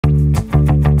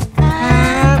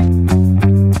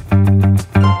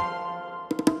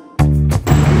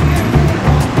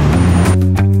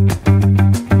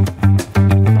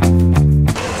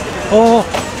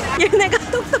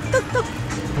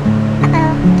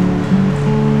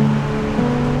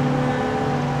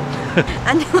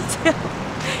안녕하세요.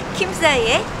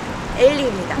 킴스하이의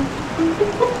엘리입니다.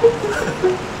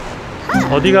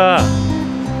 어디가?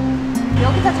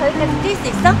 여기서 저기까지 뛸 수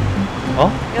있어?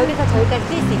 어? 여기서 저기까지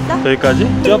뛸 수 있어?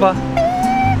 여기까지? 뛰어봐. 아,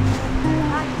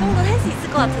 이 정도는 할 수 있을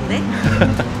것 같은데?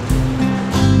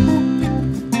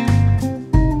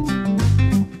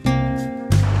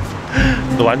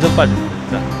 너 완전 빠진다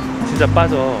진짜. 진짜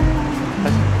빠져.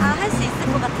 아, 할 수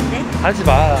있을 것 같은데? 하지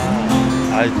마.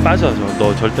 아이 빠져.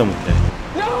 너 절대 못해.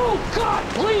 No, God,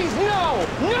 please, no,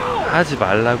 no. 하지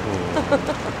말라고.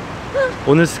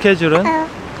 오늘 스케줄은?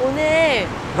 오늘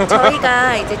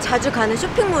저희가 이제 자주 가는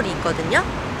쇼핑몰이 있거든요.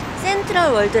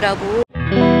 센트럴 월드라고.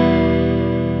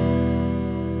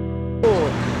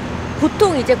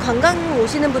 보통 이제 관광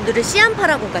오시는 분들은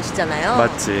시안파라곤 가시잖아요.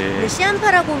 맞지. 근데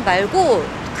시안파라곤 말고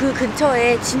그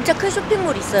근처에 진짜 큰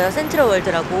쇼핑몰이 있어요. 센트럴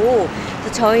월드라고.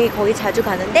 그래서 저희 거기 자주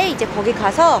가는데 이제 거기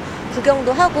가서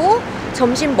구경도 하고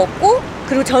점심 먹고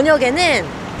그리고 저녁에는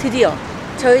드디어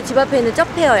저희 집 앞에 있는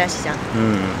쩟페어 야시장.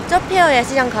 쩟페어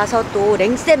야시장 가서 또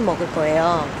랭셉 먹을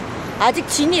거예요. 아직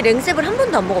진이 랭셉을 한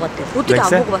번도 안 먹어봤대. 어떻게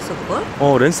랭셉? 안 먹어봤어 그걸?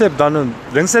 랭셉. 나는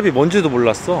랭셉이 뭔지도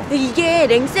몰랐어. 근데 이게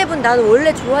랭셉은 나는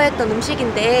원래 좋아했던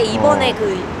음식인데 이번에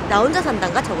그 나 혼자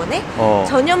산단가 저번에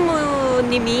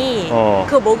전현무님이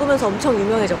그거 먹으면서 엄청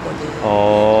유명해졌거든.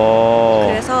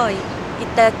 그래서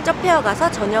이따 쩟페어 가서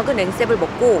저녁은 랭셉을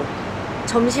먹고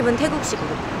점심은 태국식으로.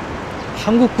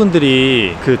 한국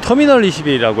분들이 그 터미널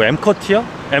 21이라고 엠커티어?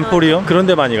 엠포리엄? 그런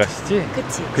데 많이 가시지?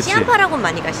 그치. 그치. 시안파라곤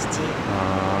많이 가시지.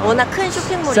 워낙 큰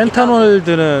쇼핑몰이기도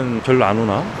센트럴월드는 별로 안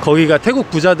오나? 거기가 태국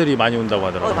부자들이 많이 온다고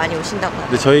하더라고요. 많이 오신다고 하더라고요.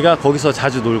 근데 저희가 거기서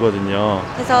자주 놀거든요.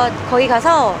 그래서 거기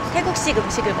가서 태국식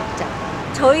음식을 먹자.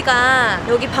 저희가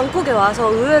여기 방콕에 와서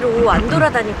의외로 안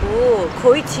돌아다니고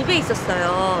거의 집에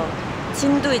있었어요.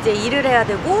 진도 이제 일을 해야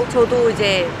되고 저도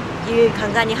이제 일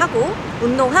간간히 하고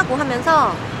운동하고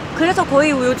하면서 그래서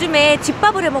거의 요즘에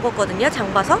집밥을 해 먹었거든요.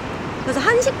 장 봐서. 그래서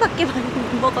한식밖에 많이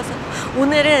못 먹어서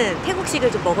오늘은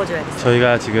태국식을 좀 먹어줘야겠어요.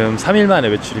 저희가 지금 3일 만에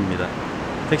외출입니다.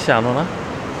 택시 안 오나?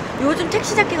 요즘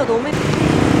택시 잡기가 너무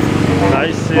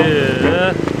나이스.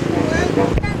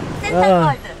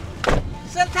 센트럴월드.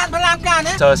 센트럴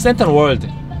바람가네. 저 센트럴월드.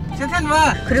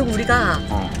 센트럴. 그리고 우리가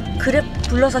그랩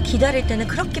불러서 기다릴 때는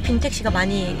그렇게 빈 택시가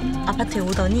많이 아파트에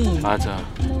오더니 맞아.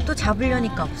 또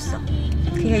잡으려니까 없어.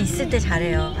 그냥 있을 때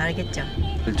잘해요. 알겠죠?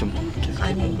 좀 계속.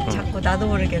 아니 자꾸 나도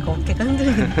모르게 어깨가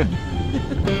흔들리는.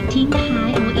 ทิ้งท้าย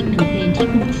เอาอีกหนึ่งเพลงที่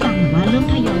คุณผู้ฟังว่าเริ่ม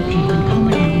ทยอยขอกันเข้าม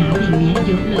าแล้วนะเพลงนี้เ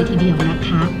ยอะเลยทีเดียวนะค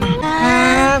ะ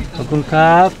ขอบคุณค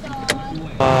รับ.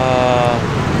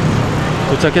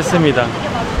 도착했습니다.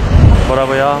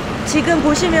 뭐라고요? 지금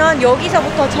보시면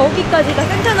여기서부터 저기까지가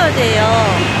센트럴월드예요.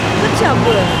 끝이 안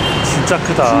보여요. 진짜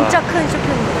크다. 진짜 큰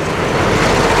쇼핑몰.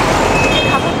 이제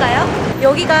가볼까요?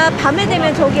 여기가 밤에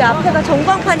되면 저기 앞에가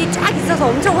전광판이 쫙 있어서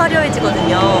엄청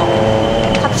화려해지거든요.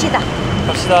 갑시다.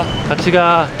 갑시다. 같이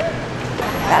가.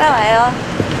 따라와요.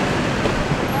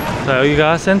 자,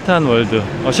 여기가 센트럴월드.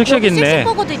 씩씩 있네.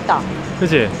 씩씩버거도 있다.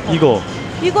 그치?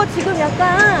 이거 지금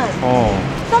약간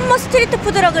썸머 스트리트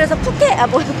푸드라 그래서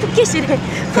푸켓이래.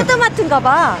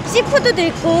 푸드마트인가봐. 씨푸드도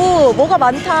있고 뭐가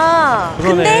많다.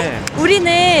 그러네. 근데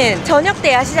우리는 저녁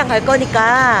때 야시장 갈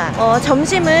거니까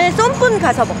점심을 쏨뿐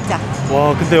가서 먹자.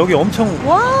 와, 근데 여기 엄청.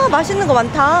 와, 맛있는 거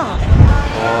많다.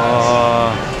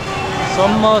 와,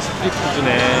 썸머 스트리트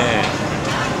푸드네.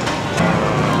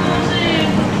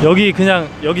 여기 그냥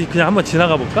한번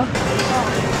지나가 볼까?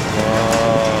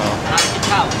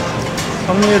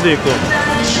 석류도 있고.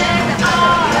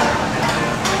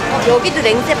 여기도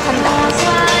랭셉 판다.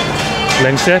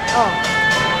 랭셉?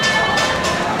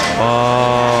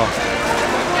 와.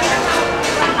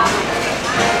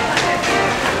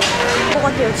 것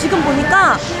같아요. 지금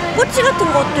보니까 꼬치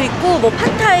같은 것도 있고 뭐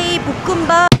팟타이,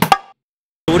 볶음밥.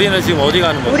 우리는 지금 어디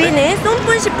가는 건데? 우리는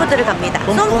쏨뿐 시푸드를 갑니다.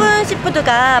 쏨뿐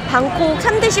시푸드가 방콕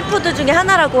 3대 시푸드 중에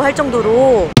하나라고 할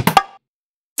정도로.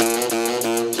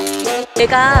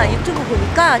 내가 유튜브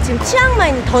보니까 지금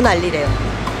치앙마이는 더 난리래요.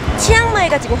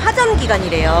 치앙마이가 지금 화점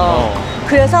기간이래요.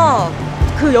 그래서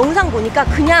그 영상 보니까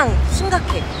그냥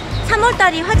심각해.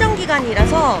 3월달이 화점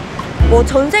기간이라서 뭐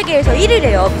전 세계에서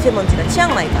 1위래요. 미세먼지가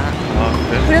치앙마이가.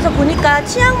 그래? 그래서 보니까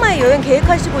치앙마이 여행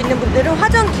계획하시고 있는 분들은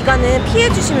화점 기간은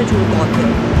피해 주시면 좋을 것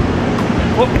같아요.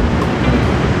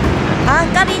 아,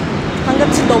 까비.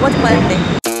 방금 집 넘어질 뻔했는데.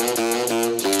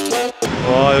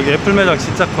 와, 여기 애플 매장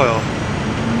진짜 커요.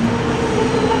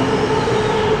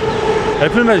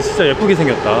 애플 매장 진짜 예쁘게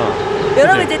생겼다.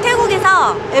 여러분 이제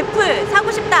태국에서 애플 사고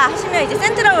싶다 하시면 이제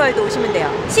센트럴월드 오시면 돼요.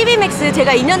 12맥스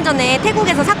제가 2년 전에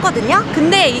태국에서 샀거든요.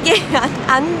 근데 이게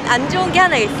안 좋은 게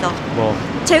하나 있어. 뭐?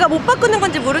 제가 못 바꾸는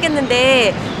건지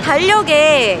모르겠는데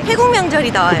달력에 태국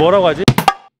명절이 나와요. 뭐라고 하지?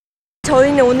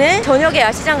 저희는 오늘 저녁에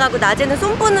야시장 가고 낮에는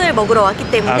쏨분을 먹으러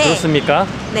왔기 때문에 아, 그렇습니까?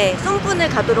 네, 쏨분을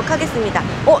가도록 하겠습니다.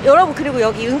 여러분, 그리고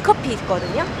여기 응커피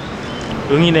있거든요.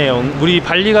 응이네요. 우리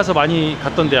발리 가서 많이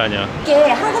갔던 데 아니야? 이게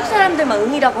한국 사람들만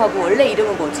응이라고 하고 원래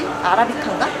이름은 뭐지?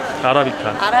 아라비카인가?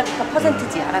 아라비카. 아라비카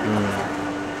퍼센트지, 아라비카 퍼센트.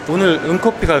 오늘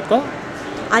응커피 갈까?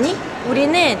 아니,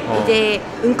 우리는 이제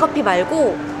응커피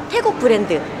말고 태국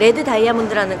브랜드 레드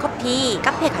다이아몬드라는 커피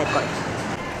카페에 갈 거예요.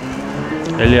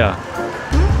 엘리야,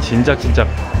 진작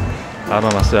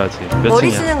알아놨어야지. 몇 머리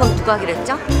층이야? 쓰는 건 누가 하기로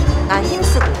했죠? 난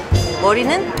힘쓰고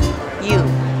머리는 유.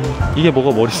 이게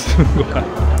뭐가 머리 쓰는 거야?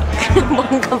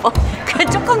 뭔가 뭐 그냥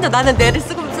조금 더 나는 뇌를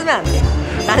쓰면 안 돼.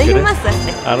 나는 그래? 힘만 써야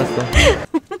돼. 알았어.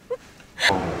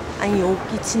 아니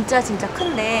여기 진짜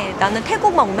큰데 나는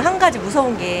태국만 오면 한 가지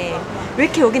무서운 게 왜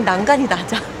이렇게 여긴 난간이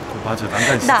낮아. 맞아,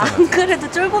 난간 진짜 나 안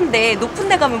그래도 쫄본데 높은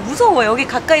데 가면 무서워. 여기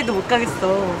가까이도 못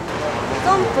가겠어.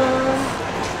 썸뿐.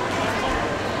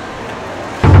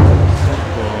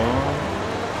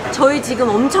 저희 지금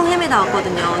엄청 헤매다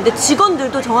왔거든요. 근데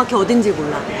직원들도 정확히 어딘지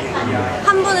몰라.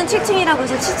 한 분은 7층이라고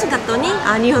해서 7층 갔더니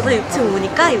아니어서 6층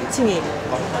오니까 6층이에요.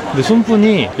 근데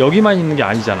손분이 여기만 있는 게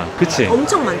아니잖아, 그치?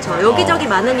 엄청 많죠. 여기저기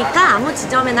많으니까 아무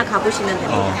지점에나 가보시면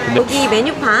돼요. 근데... 여기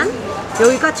메뉴판,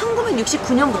 여기가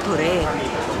 1969년부터래.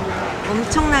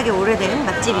 엄청나게 오래된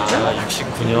맛집이죠.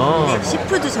 69년. 네,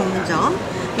 시푸드 전문점.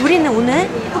 우리는 오늘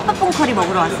풋밥봉커리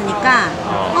먹으러 왔으니까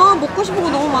먹고 싶은 거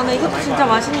너무 많아. 이것도 진짜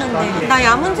맛있는데 나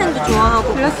야문센도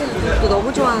좋아하고 글라스도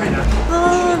너무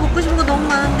좋아하는데 먹고 싶은 거 너무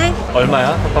많은데.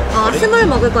 얼마야? 풋밥봉커리? 20을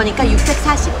먹을 거니까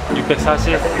 640.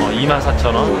 640?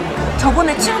 24,000원.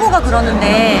 저번에 친구가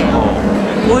그러는데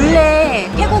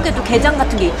원래 태국에도 게장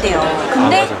같은 게 있대요.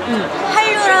 근데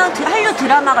한류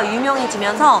드라마가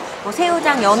유명해지면서 뭐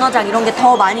새우장, 연어장 이런 게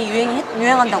더 많이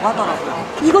유행한다고 하더라고요.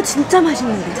 이거 진짜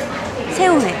맛있는데.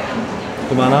 새우회.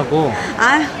 그만하고.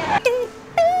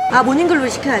 모닝글로리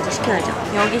시켜야죠.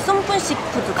 여기 쏨푼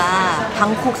시푸드가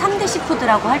방콕 3대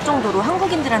시푸드라고 할 정도로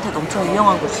한국인들한테도 엄청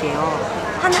유명한 곳이에요.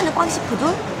 하나는 꽝시푸드,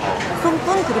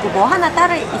 쏨푼, 그리고 뭐 하나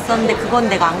따로 있었는데 그건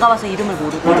내가 안 가봐서 이름을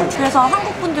모르고. 그래서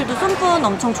한국 분들도 쏨푼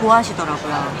엄청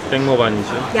좋아하시더라고요.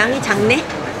 땡모반이죠. 양이 작네.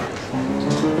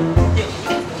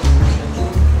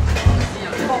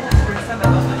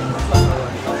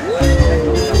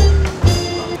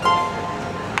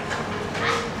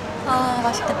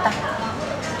 맛있겠다.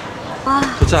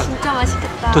 도착. 진짜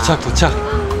맛있겠다. 도착.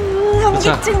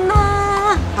 현기증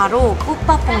나. 바로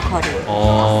풋밥봉커리.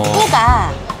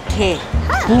 뿌가 게.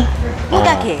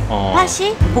 뿌가 게.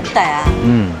 팥이 볶다야.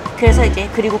 그래서 이제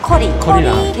그리고 커리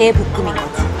게 볶음인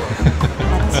거지.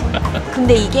 맞지?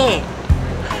 근데 이게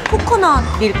코코넛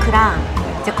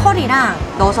밀크랑 이제 커리랑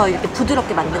넣어서 이렇게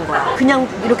부드럽게 만든 거야. 그냥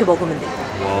이렇게 먹으면 돼.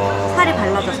 살이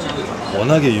발라져서 나온 거야.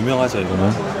 워낙에 유명하죠,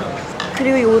 이거는.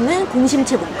 그리고 이거는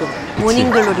공심채 볶음,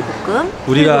 모닝글로리 볶음.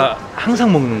 우리가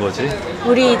항상 먹는 거지.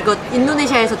 우리 이거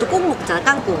인도네시아에서도 꼭 먹잖아,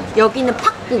 깡꿍. 여기는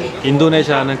팍꿍.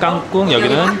 인도네시아는 깡꿍,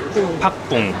 여기는 팍꿍.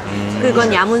 팍꿍.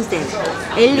 그건 야문센.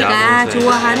 엘리가 야문센.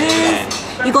 좋아하는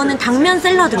이거는 당면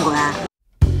샐러드인 거야.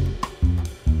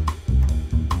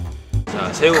 자,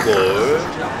 새우볼.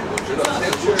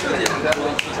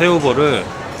 새우볼을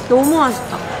너무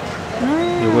맛있다.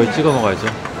 이거에 찍어 먹어야죠.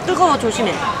 뜨거워,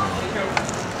 조심해.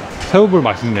 새우볼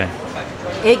맛있네.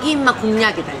 애기 입맛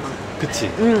공략이다, 이거. 그치?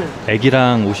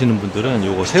 애기랑 오시는 분들은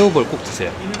요거 새우볼 꼭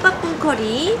드세요.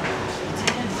 풋밥봉커리.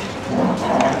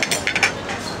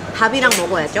 밥이랑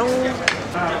먹어야죠.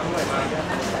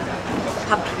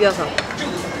 밥 비벼서.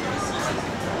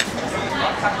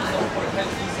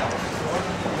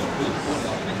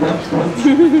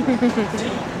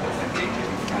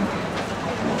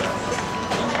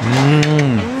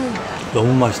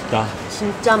 너무 맛있다.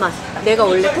 진짜 맛있다. 내가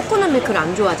원래 코코넛 밀크를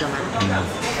안 좋아하잖아.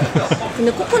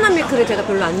 근데 코코넛 밀크를 제가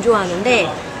별로 안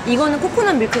좋아하는데 이거는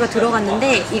코코넛 밀크가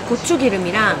들어갔는데 이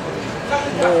고추기름이랑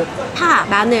뭐 파,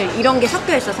 마늘 이런 게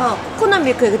섞여 있어서 코코넛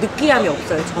밀크의 그 느끼함이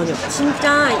없어요, 전혀.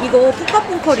 진짜 이거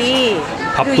풋밥봉커리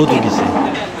밥도둑이지.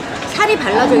 살이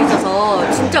발라져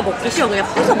있어서 진짜 먹기 쉬워. 그냥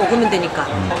퍼서 먹으면 되니까.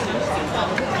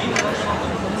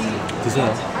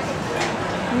 드세요.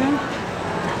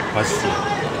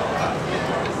 맛있어.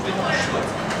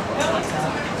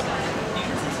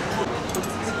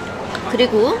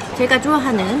 그리고 제가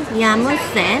좋아하는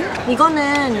야무센,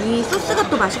 이거는 이 소스가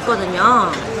또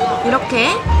맛있거든요.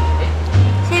 이렇게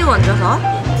새우 얹어서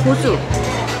고수.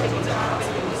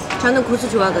 저는 고수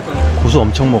좋아하거든요. 고수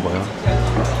엄청 먹어요.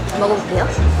 먹어볼게요.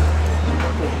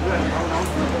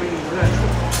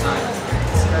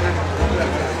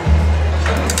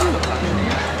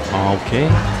 오케이.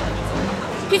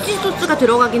 피쉬 소스가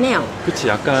들어가긴 해요. 그치,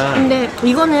 약간. 근데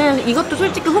이것도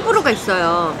솔직히 호불호가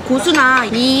있어요. 고수나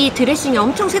이 드레싱이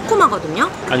엄청 새콤하거든요.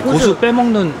 아니, 고수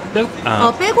빼먹는,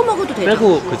 빼고 먹어도 되죠.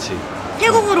 빼고, 그치.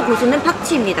 태국어로 고수는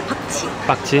팍치입니다. 팍치.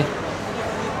 빡치?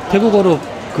 태국어로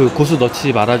그 고수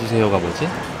넣지 말아주세요가 뭐지?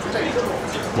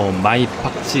 뭐 마이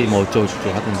팍치 뭐 어쩌고저쩌고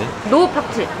하던데. 노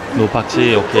팍치. 노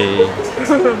팍치. 오케이.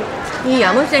 이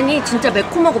야문센이 진짜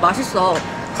매콤하고 맛있어.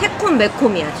 새콤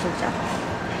매콤이야 진짜.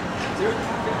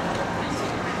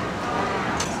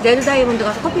 레드다이몬드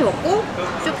가서 커피 먹고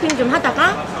쇼핑 좀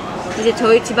하다가 이제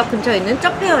저희 집 앞 근처에 있는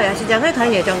쩟페어 야시장을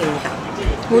갈 예정입니다.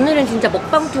 오늘은 진짜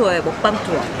먹방 투어예요. 먹방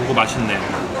투어. 이거 맛있네.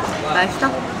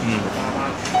 맛있어?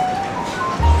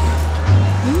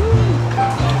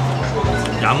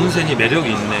 야문센이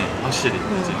매력이 있네, 확실히.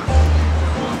 그치?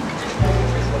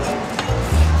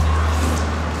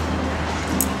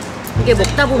 이게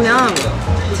먹다 보면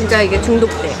진짜 이게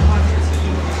중독돼.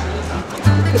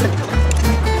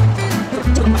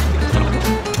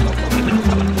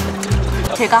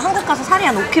 제가 한국 가서 살이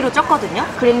한 5kg 쪘거든요.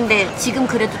 그랬는데 지금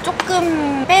그래도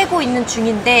조금 빼고 있는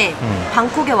중인데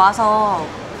방콕에 와서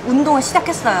운동을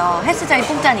시작했어요. 헬스장이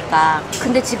공짜니까.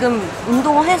 근데 지금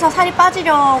운동을 해서 살이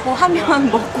빠지려고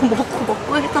하면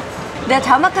먹고 해서 내가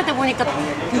자막할 때 보니까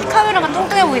이 카메라가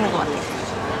뚱뚱해 보이는 것 같아.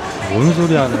 뭔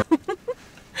소리 하는.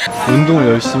 운동을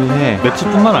열심히 해.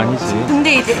 맥주뿐만 아니지.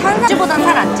 근데 이제 탄산보단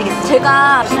살 안 찌겠지.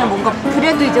 제가 그냥 뭔가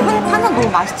그래도 이제 탄산 너무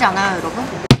맛있지 않아요, 여러분?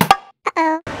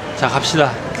 자,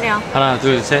 갑시다. 그래요. 하나,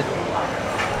 둘, 셋.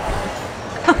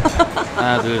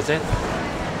 하나, 둘, 셋.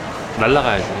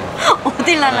 날라가야지.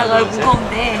 어딜 날아가요?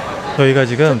 무거운데. 저희가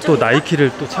지금 또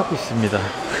나이키를 또 찾고 있습니다.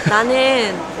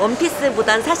 나는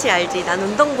원피스보단 사실 알지. 난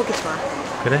운동복이 좋아.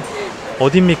 그래?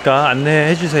 어딥니까?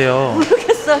 안내해 주세요.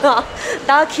 모르겠어요.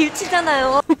 나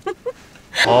길치잖아요.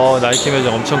 나이키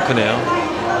매장 엄청 크네요.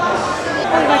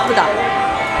 이거 이쁘다.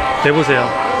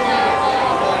 대보세요.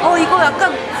 이거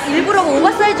약간 일부러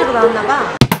오버사이즈로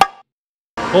나왔나봐.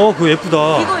 그거 예쁘다.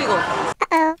 이거.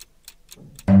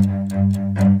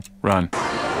 런.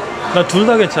 나 둘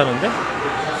다 괜찮은데?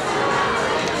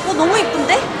 너무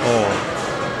이쁜데?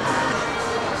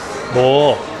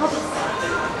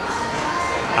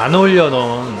 안 어울려,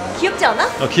 넌. 귀엽지 않아?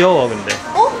 귀여워, 근데.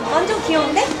 완전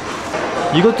귀여운데?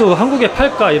 이것도 한국에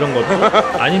팔까, 이런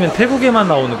것도? 아니면 태국에만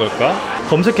나오는 걸까?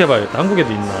 검색해봐야겠다.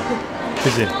 한국에도 있나.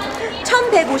 그지?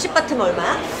 1150바트면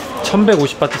얼마야?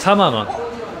 1150바트 4만원.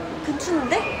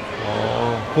 괜찮은데?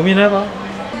 고민해봐.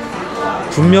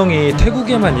 분명히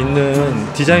태국에만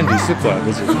있는 디자인도 있을 거야,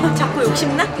 그지? 자꾸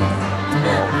욕심나?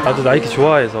 나도 나이키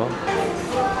좋아해서.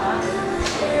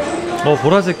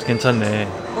 보라색도 괜찮네.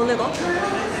 어느 거?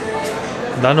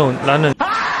 나는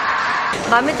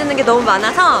마음에 드는 게 너무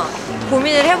많아서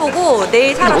고민을 해보고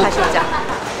내일 사러 다시 오자.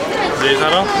 내일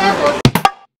사러?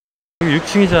 여기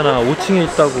 6층이잖아. 5층에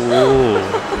있다고.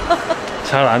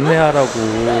 잘 안내하라고.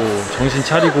 정신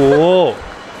차리고.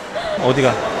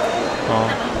 어디가?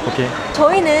 오케이.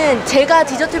 저희는 제가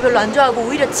디저트 별로 안 좋아하고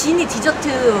오히려 진이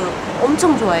디저트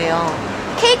엄청 좋아해요.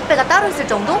 케이크배가 따로 있을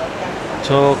정도?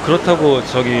 그렇다고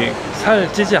저기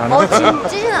살 찌지 않아?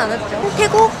 찌진 않았죠.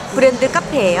 태국 브랜드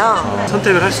카페예요.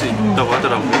 선택을 할 수 있다고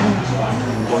하더라고.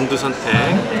 원두 선택.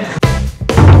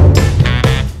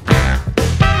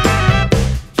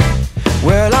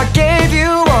 Well, I gave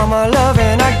you all my love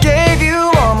and I gave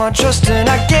you all my trust and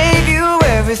I gave you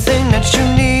everything that you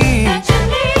need.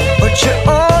 But you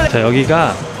only... 자,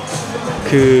 여기가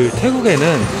그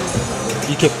태국에는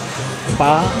이렇게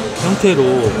바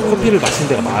형태로 커피를 마신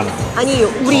데가 많아. 아니,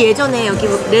 우리 예전에 여기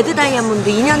레드 다이아몬드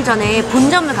 2년 전에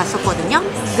본점을 갔었거든요.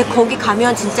 근데 거기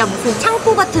가면 진짜 무슨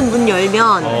창고 같은 문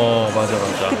열면 맞아.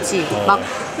 그치? 막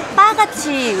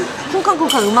바같이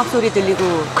쿵쾅쿵쾅 음악 소리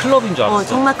들리고 클럽인 줄 알았어.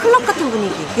 정말 클럽 같은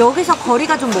분위기. 여기서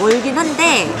거리가 좀 멀긴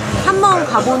한데 한번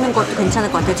가보는 것도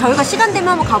괜찮을 것 같아요. 저희가 시간 되면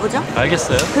한번 가보죠.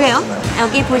 알겠어요. 그래요.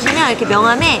 여기 보시면 이렇게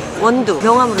명함에 원두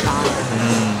명함으로 나와요.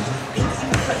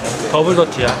 더블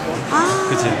더티야.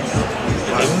 그치?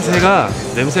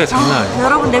 냄새가 장난 아니야.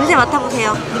 여러분 냄새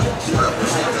맡아보세요.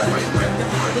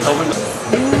 더블 더티.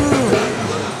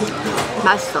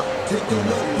 맛있어.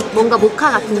 뭔가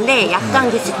모카 같은데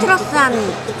약간 그 시트러스한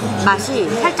맛이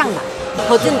살짝 나.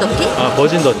 버진 더티?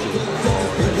 버진 더티.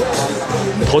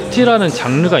 더티라는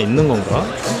장르가 있는 건가?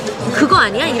 그거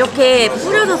아니야? 이렇게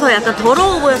뿌려져서 약간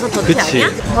더러워 보여서 더티 그치. 아니야?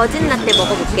 버진 라떼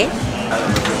먹어볼게.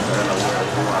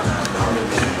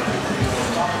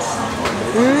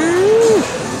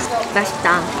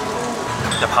 맛있다.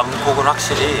 진짜 방콕은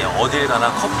확실히 어딜 가나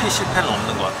커피 실패는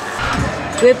없는 것 같아.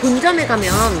 왜 본점에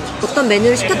가면 어떤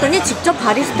메뉴를 시켰더니 직접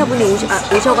바리스타분이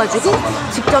오셔가지고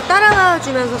직접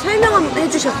따라주면서 설명해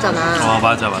주셨잖아.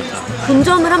 맞아.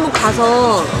 본점을 한번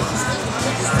가서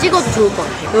찍어도 좋을 것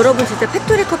같아요. 여러분 진짜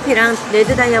팩토리 커피랑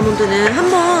레드 다이아몬드는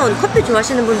한번 커피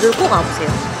좋아하시는 분들 꼭 와보세요.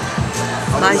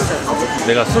 맛있어요.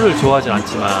 내가 술을 좋아하진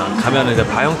않지만 가면은 이제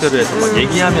바형대로에서 막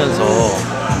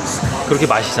얘기하면서 그렇게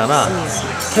마시잖아.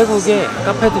 태국에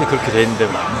카페들이 그렇게 돼 있는데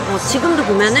지금도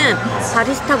보면은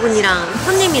바리스타 분이랑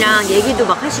손님이랑 얘기도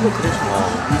막 하시고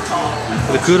그러죠.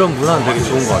 근데 그런 문화는 되게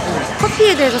좋은 것 같아.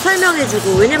 커피에 대해서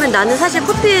설명해주고, 왜냐면 나는 사실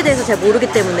커피에 대해서 잘 모르기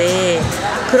때문에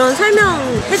그런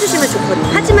설명해주시면 좋거든요.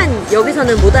 하지만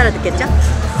여기서는 못 알아듣겠죠?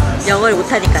 영어를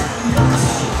못하니까요.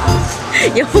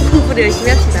 영어 공부를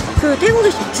열심히 합시다. 그 태국에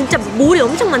진짜 몰이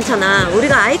엄청 많잖아.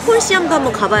 우리가 아이콘 시암도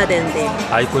한번 가봐야 되는데.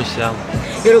 아이콘 시암.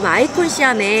 여러분 아이콘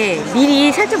시암에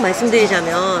미리 살짝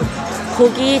말씀드리자면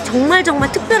거기 정말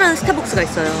특별한 스타벅스가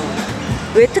있어요.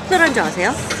 왜 특별한 줄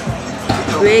아세요?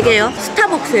 왜게요?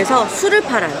 스타벅스에서 술을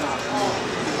팔아요.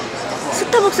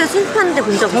 스타벅스에 술 파는 데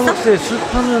본 적 있어? 스타벅스에 술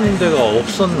파는 데가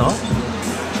없었나?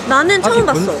 나는 처음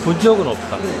봤어. 본 적은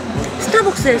없다.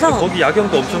 스타벅스에서 거기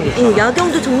야경도 엄청 좋잖아.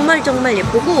 야경도 정말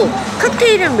예쁘고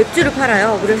칵테일이랑 맥주를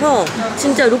팔아요. 그래서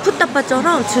진짜 루프탑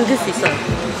바처럼 즐길 수 있어요.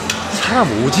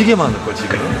 사람 오지게 많을걸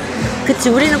지금. 그치,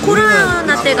 우리는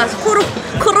코로나 때 가서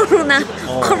코로나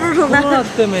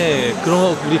때문에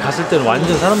그런 우리 갔을 때는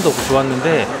완전 사람도 없고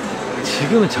좋았는데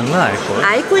지금은 장난 아닐걸.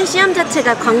 아이콘 시암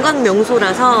자체가 관광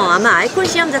명소라서 아마 아이콘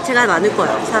시암 자체가 많을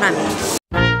거예요, 사람이.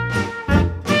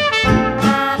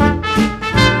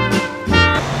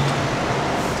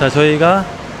 자, 저희가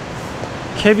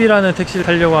캡이라는 택시를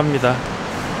타려고 합니다.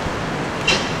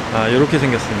 이렇게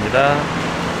생겼습니다.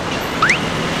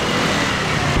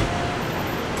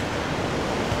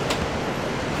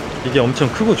 이게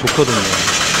엄청 크고 좋거든요.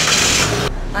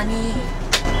 아니,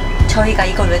 저희가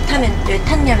이걸 왜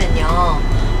탔냐면요,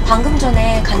 방금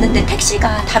전에 갔는데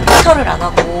택시가 다 미터를 안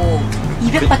하고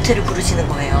 200바트를 부르시는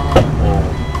거예요.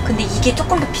 근데 이게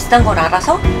조금 더 비싼 걸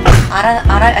알아서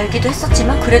알기도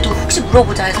했었지만 그래도 혹시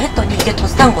물어보자 해서 했더니 이게 더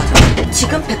싼 거죠.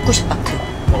 지금 190바트.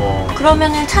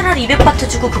 그러면은 차라리 200바트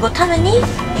주고 그거 타면이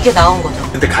이게 나온 거죠.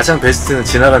 근데 가장 베스트는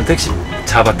지나가는 택시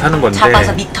잡아 타는 건데,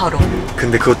 잡아서 미터로.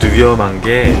 근데 그것도 위험한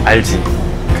게 알지?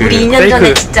 우리 2년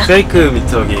전에 진짜 페이크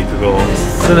미터기 그거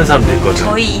쓰는 사람도 있거든.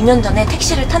 저희 2년 전에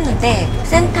택시를 탔는데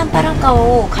센탄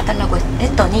파랑카오 가달라고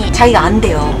했더니 자기가 안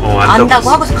돼요. 안다고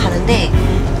하고서 가는데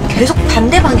계속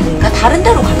반대 방향인가 다른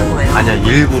데로 가는 거예요. 아니야,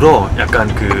 일부러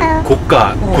약간 그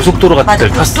고가 고속도로 같은 데를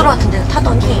탔어. 고속도로 같은 데를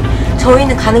타더니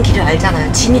저희는 가는 길을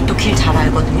알잖아요. 진이 또 길 잘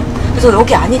알거든요. 그래서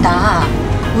여기 아니다,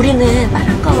 우리는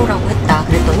파랑카오라고 했다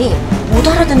그랬더니 못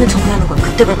알아듣는 척을 하는 거예요.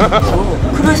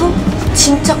 그때부터. 그래서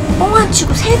진짜 뻥 안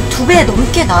치고 2배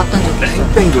넘게 나왔던 적이 있어요.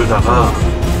 뺑뺑 돌다가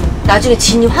나중에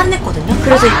진이 화냈거든요.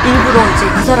 그래서 일부러 이제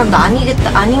그 사람도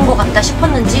아닌 것 같다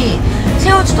싶었는지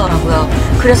세워주더라고요.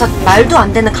 그래서 말도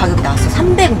안 되는 가격이 나왔어.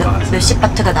 300 몇십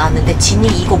바트가 나왔는데 진이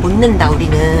이거 못 낸다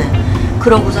우리는.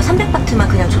 그러고서 300바트만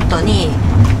그냥 줬더니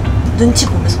눈치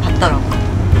보면서 받더라고.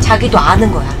 자기도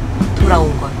아는 거야,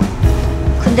 돌아온 걸.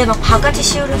 근데 막 바가지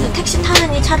씌우려서 택시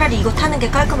타느니 차라리 이거 타는 게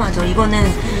깔끔하죠.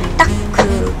 이거는 딱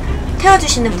그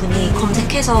태워주시는 분이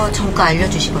검색해서 정가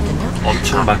알려주시거든요.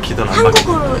 엄청 막히더라.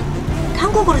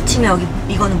 한국으로 치면 여기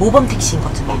이거는 모범 택시인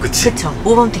거죠. 그치. 그쵸,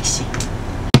 모범 택시.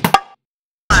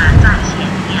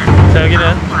 자,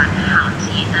 여기는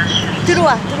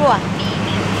들어와.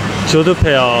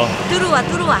 조드페어.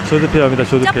 들어와. 조드페어입니다.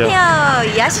 조드페어.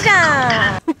 쩟페어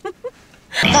야시장.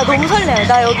 나 너무 설레요.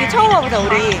 나 여기 처음 와보자.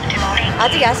 우리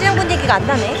아직 야시장 본 얘기가 안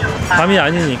나네. 밤이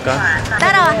아니니까.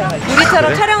 따라와. 우리처럼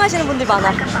그래? 촬영하시는 분들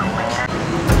많아.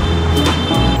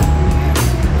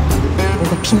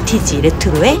 뭔가 빈티지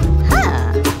레트로에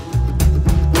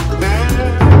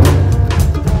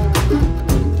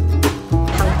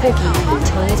방콕이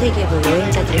전 세계로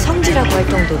여행자들의 성지라고 할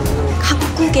정도로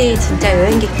각국의 진짜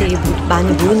여행객들이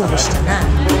많이 모이는 곳이잖아.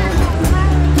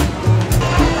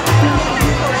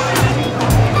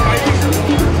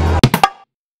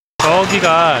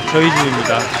 저기가 저희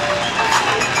집입니다.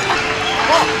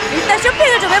 일단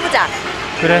쇼핑을 좀 해보자.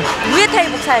 그래.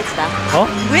 무에타이복 사야지 나.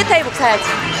 무에타이복 사야지.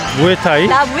 무에타이?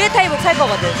 나 무에타이복 살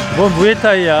거거든. 뭔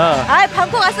무에타이야? 아,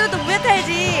 방콕 갔으면 또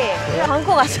무에타이지.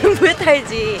 방콕 갔으면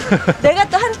무에타이지. 내가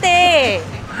또 한때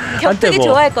격투기 뭐?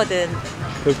 좋아했거든.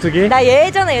 격투기? 나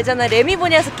예전에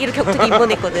레미보니아스키로 격투기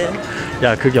입원했거든.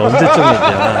 야, 그게 언제쯤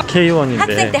얘기야?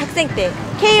 K1인데. 학생 때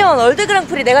K1 월드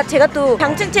그랑프리 제가 또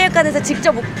장충체육관에서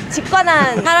직접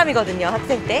직관한 사람이거든요,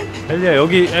 학생 때. 엘리야,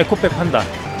 여기 에코백 판다.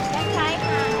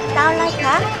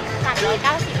 다운라이카?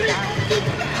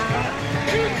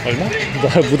 얼마?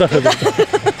 나 못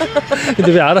알아듣겠다.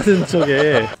 근데 왜 알아듣는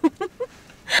척해?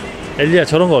 엘리야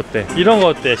저런 거 어때? 이런 거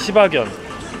어때? 시바견.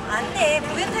 안돼,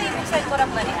 무에타이복 살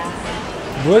거란 말이야.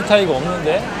 무에타이가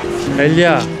없는데?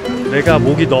 엘리야 내가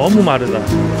목이 너무 마르다.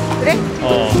 그래?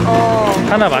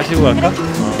 하나 마시고 갈까?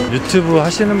 유튜브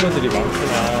하시는 분들이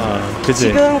많구나. 그치?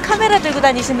 지금 카메라 들고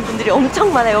다니시는 분들이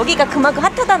엄청 많아. 여기가 그만큼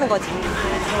핫하다는 거지.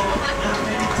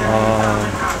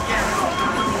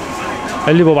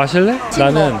 엘리 뭐 마실래?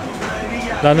 나는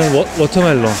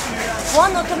워터멜론.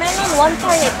 원 워터멜론, 원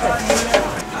파인애플.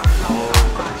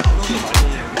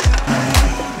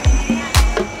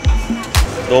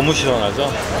 너무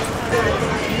시원하죠?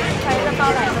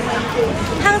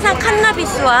 항상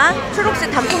칸나비스와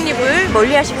초록색 단풍잎을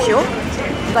멀리 하십시오.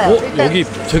 봐요. 여기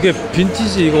되게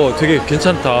빈티지 이거 되게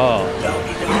괜찮다.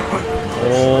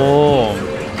 오.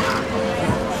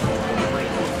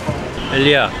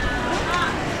 엘리야,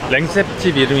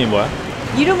 랭셉집 이름이 뭐야?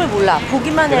 이름을 몰라.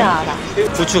 보기만 해야 알아.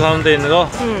 고추 가운데 있는 거?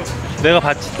 응. 내가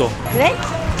봤지 또. 그래?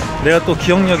 내가 또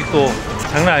기억력이 또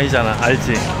장난 아니잖아.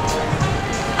 알지?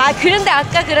 아, 그런데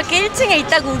아까 그렇게 1층에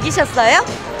있다고 우기셨어요?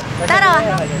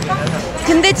 따라와.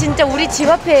 근데 진짜 우리 집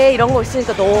앞에 이런 거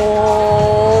있으니까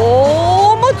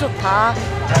너무 좋다.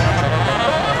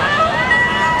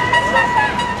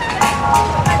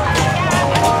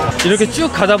 이렇게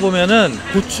쭉 가다 보면은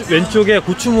왼쪽에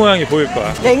고추 모양이 보일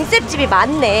거야. 랭셉 집이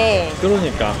많네.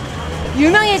 그러니까.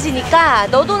 유명해지니까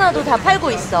너도 나도 다 팔고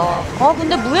있어.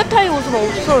 근데 무에타이 옷은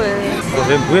없어 왜?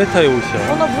 왜 무에타이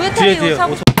옷이야? 나 무에타이 옷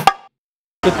사고 싶어.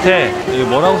 끝에 여기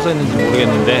뭐라고 써있는지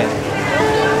모르겠는데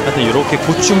하여튼 이렇게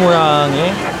고추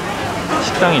모양의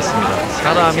식당이 있습니다.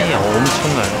 사람이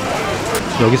엄청나요.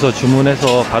 여기서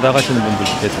주문해서 받아가시는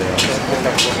분들도 계세요.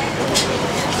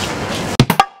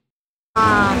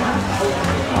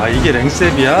 이게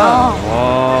랭셉이야?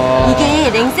 와. 이게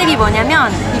랭셉이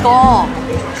뭐냐면 이거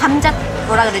감자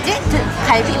뭐라 그러지?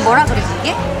 갈비 뭐라 그러지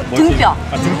이게? 등뼈.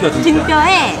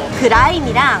 등뼈에 그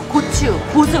라임이랑 고추,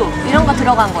 고수 이런 거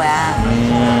들어간 거야.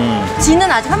 지는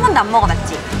아직 한 번도 안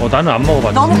먹어봤지? 나는 안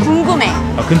먹어봤지. 너무 궁금해.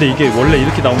 근데 이게 원래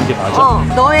이렇게 나오는 게 맞아?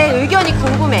 너의 의견이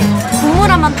궁금해.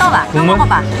 국물 한번 떠봐. 국물?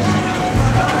 먹어봐.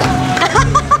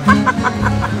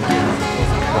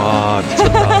 와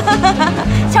미쳤다.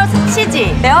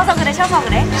 치지? 매워서 그래, 셔서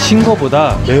그래? 신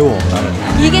거보다 매워 나는.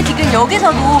 이게 지금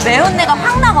여기서도 매운내가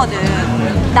확 나거든.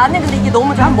 나는 근데 이게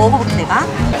너무 좋아. 한번 먹어볼게 내가.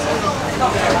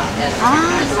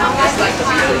 맛있어.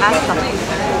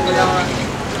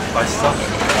 맛있어?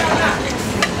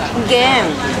 이게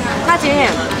사실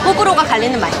호불호가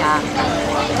갈리는 맛이야.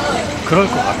 그럴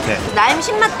것 같아. 라임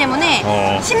신맛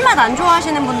때문에 신맛 안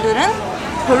좋아하시는 분들은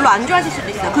별로 안 좋아하실 수도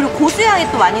있어요. 그리고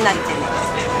고수향이 또 많이 나기 때문에.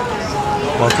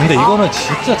 와 근데 이거는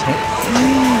진짜 와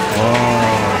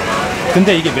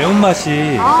근데 이게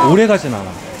매운맛이 오래 가진 않아.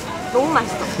 너무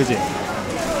맛있어. 그지?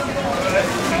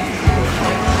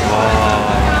 와.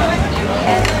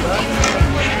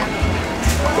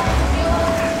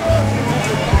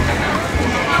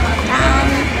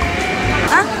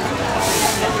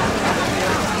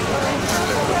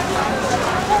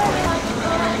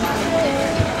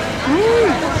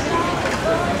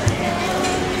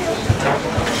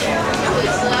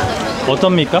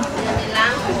 어떻습니까?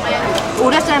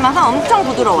 오래 삶아서 엄청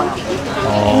부드러워요.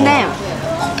 근데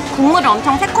국물은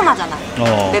엄청 새콤하잖아.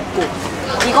 맵고.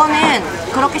 이거는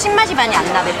그렇게 신맛이 많이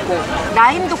안 나. 맵고.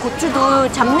 라임도 고추도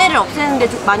잡내를 없애는 데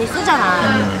많이 쓰잖아.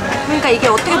 그러니까 이게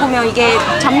어떻게 보면 이게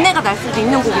잡내가 날 수도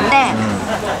있는 고기인데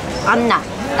안 나.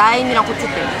 라임이랑 고추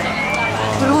때문에.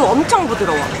 그리고 엄청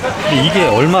부드러워. 근데 이게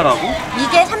얼마라고?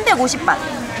 이게 350ባት.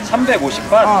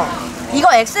 350ባት?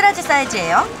 이거 엑스라지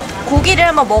사이즈예요. 고기를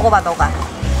한번 먹어봐 너가.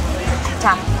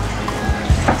 자.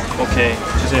 오케이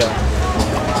주세요.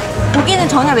 고기는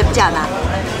전혀 맵지 않아.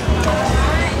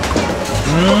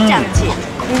 맵지 않지.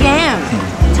 이게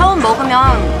처음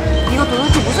먹으면 이거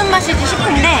도대체 무슨 맛이지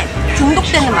싶은데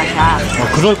중독되는 맛이야.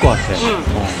 그럴 것 같아.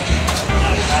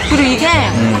 그리고 이게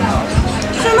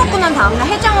술 먹고 난 다음날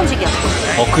해장 음식이었어.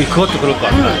 그것도 그럴 것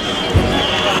같아.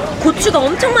 고추가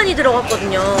엄청 많이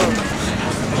들어갔거든요.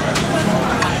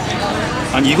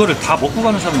 아니 이거를 다 먹고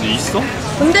가는 사람도 있어?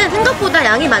 근데 생각보다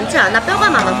양이 많지 않아. 뼈가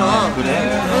많아서.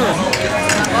 그래?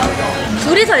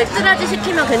 둘이서 엑스라지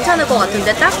시키면 괜찮을 것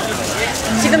같은데 딱?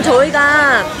 지금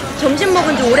저희가 점심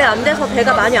먹은 지 오래 안 돼서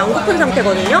배가 많이 안 고픈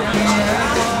상태거든요.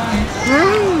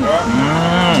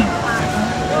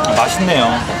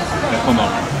 맛있네요.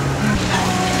 매콤하고.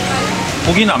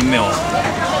 고기는 안 매워.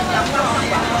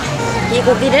 이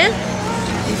고기를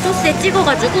소스에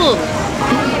찍어가지고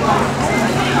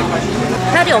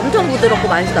살이 엄청 부드럽고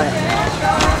맛있어요.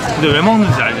 근데 왜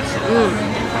먹는지 알겠어.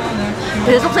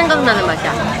 계속 생각나는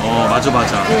맛이야. 맞아.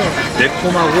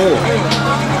 매콤하고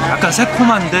약간 약간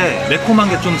새콤한데 매콤한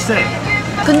게 좀 세.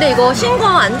 근데 이거 싱거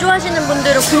안 좋아하시는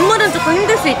분들은 국물은 조금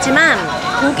힘들 수 있지만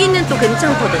고기는 또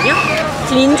괜찮거든요.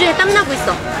 지금 인중에 땀나고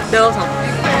있어. 매워서.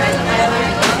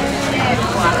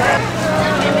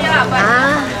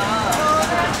 아.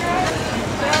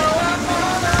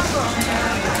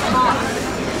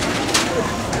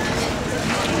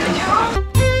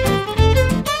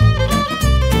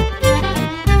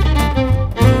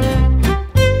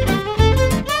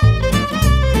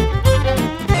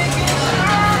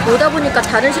 오다 보니까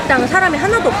다른 식당은 사람이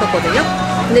하나도 없었거든요.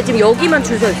 근데 지금 여기만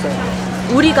줄 서 있어요.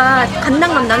 우리가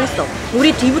간당간당했어.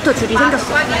 우리 뒤부터 줄이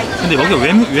생겼어. 근데 여기가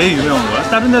왜 유명한 거야?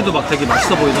 다른 데도 막 되게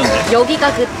맛있어 보이던데.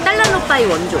 여기가 그 딸란오빠의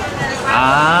원조.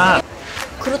 아.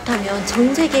 그렇다면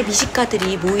전 세계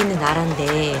미식가들이 모이는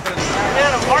나라인데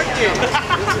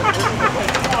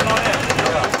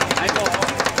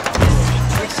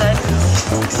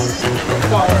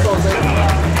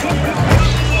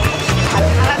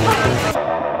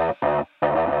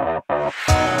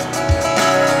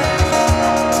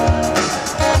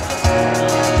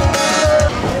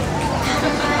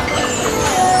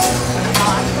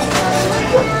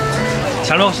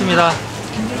잘 먹었습니다.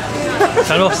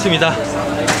 잘 먹었습니다.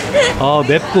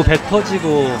 맵고 배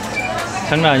터지고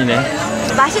장난 아니네.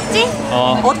 맛있지?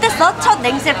 어땠어? 첫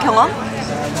냉셉 경험?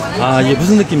 아, 이게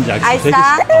무슨 느낌인지 알겠어.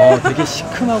 알싸? 되게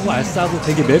시큼하고 알싸고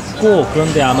되게 맵고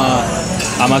그런데 아마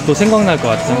또 생각날 것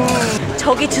같은.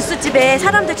 저기 주스집에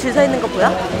사람들 줄 서 있는 거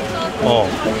보여?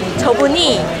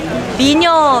 저분이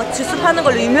미녀 주스 파는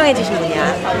걸로 유명해지신 분이야.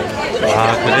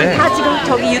 아, 그래? 다 지금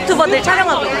저기 유튜버들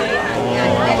촬영하고 있어.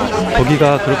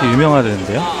 거기가 그렇게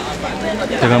유명하다는데요?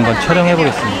 제가 한번 촬영해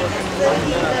보겠습니다.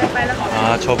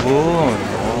 아, 저분.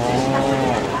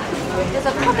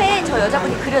 그래서 컵에 저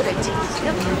여자분이 그려져 있지.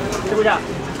 이렇게.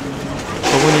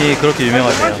 저분이 그렇게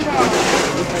유명하대요.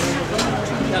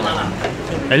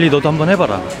 엘리, 너도 한번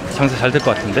해봐라. 장사 잘 될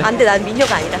것 같은데? 안 돼, 난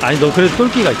미녀가 아니다. 아니, 너 그래도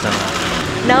똘끼가 있잖아.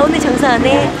 나 오늘 장사 안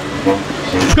해.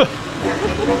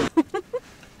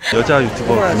 여자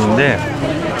유튜버 분인데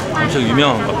엄청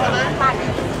유명한 것 같아요.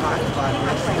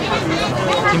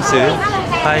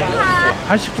 킴스하이.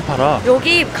 한식도 팔아.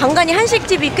 여기 간간히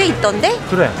한식집이 꽤 있던데?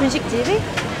 그래. 분식집이?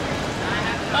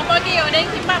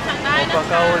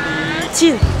 까올리.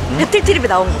 진! 배틀트립에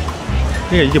나온 거.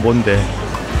 그러니까 이게 뭔데?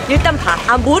 일단 봐.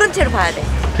 모른 채로 봐야 돼.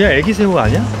 그냥 애기 새우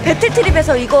아니야?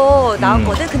 배틀트립에서 이거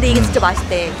나왔거든? 근데 이게 진짜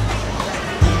맛있대.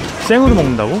 생으로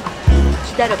먹는다고?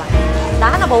 기다려봐.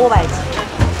 나 하나 먹어봐야지.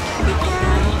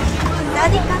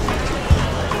 나니까.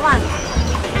 완.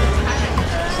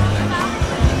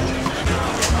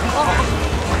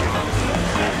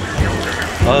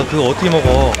 아, 그거 어떻게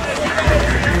먹어?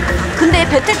 근데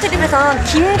배틀트립에선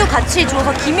김도 같이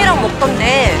주어서 김이랑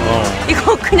먹던데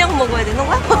이거 그냥 먹어야 되는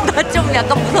거야? 나 좀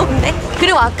약간 무서운데?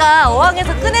 그리고 아까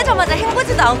어항에서 꺼내자마자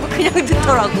헹구지도 않고 그냥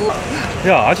넣더라고.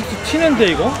 야, 아직도 튀는데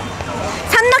이거?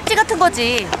 산낙지 같은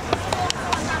거지.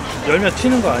 열면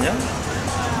튀는 거 아니야?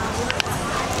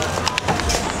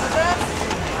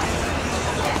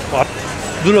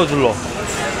 눌러.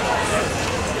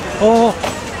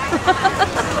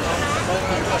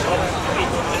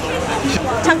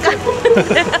 잠깐.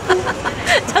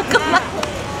 잠깐만.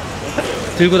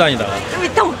 들고 다니다가. 좀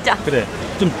이따 먹자. 그래.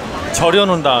 좀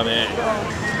절여놓은 다음에.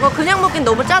 그냥 먹긴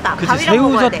너무 짜다. 그치, 밥이랑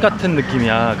먹어야 새우젓 돼. 같은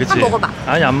느낌이야. 그치? 한번 먹어봐.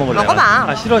 아니, 안 먹을래. 먹어봐.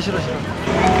 아, 싫어.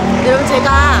 여러분,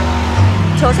 제가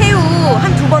저 새우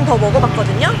한 2번 더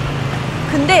먹어봤거든요.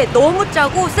 근데 너무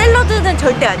짜고 샐러드는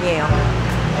절대 아니에요.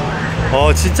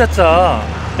 진짜 짜.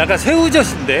 약간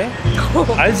새우젓인데?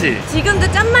 알지?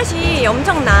 지금도 짠맛이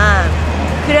엄청나.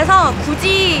 그래서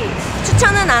굳이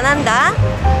추천은 안 한다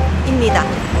입니다.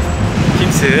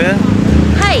 킴스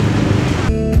하이.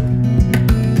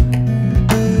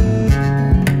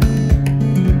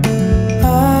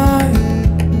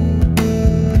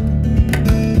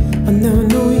 I never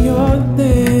knew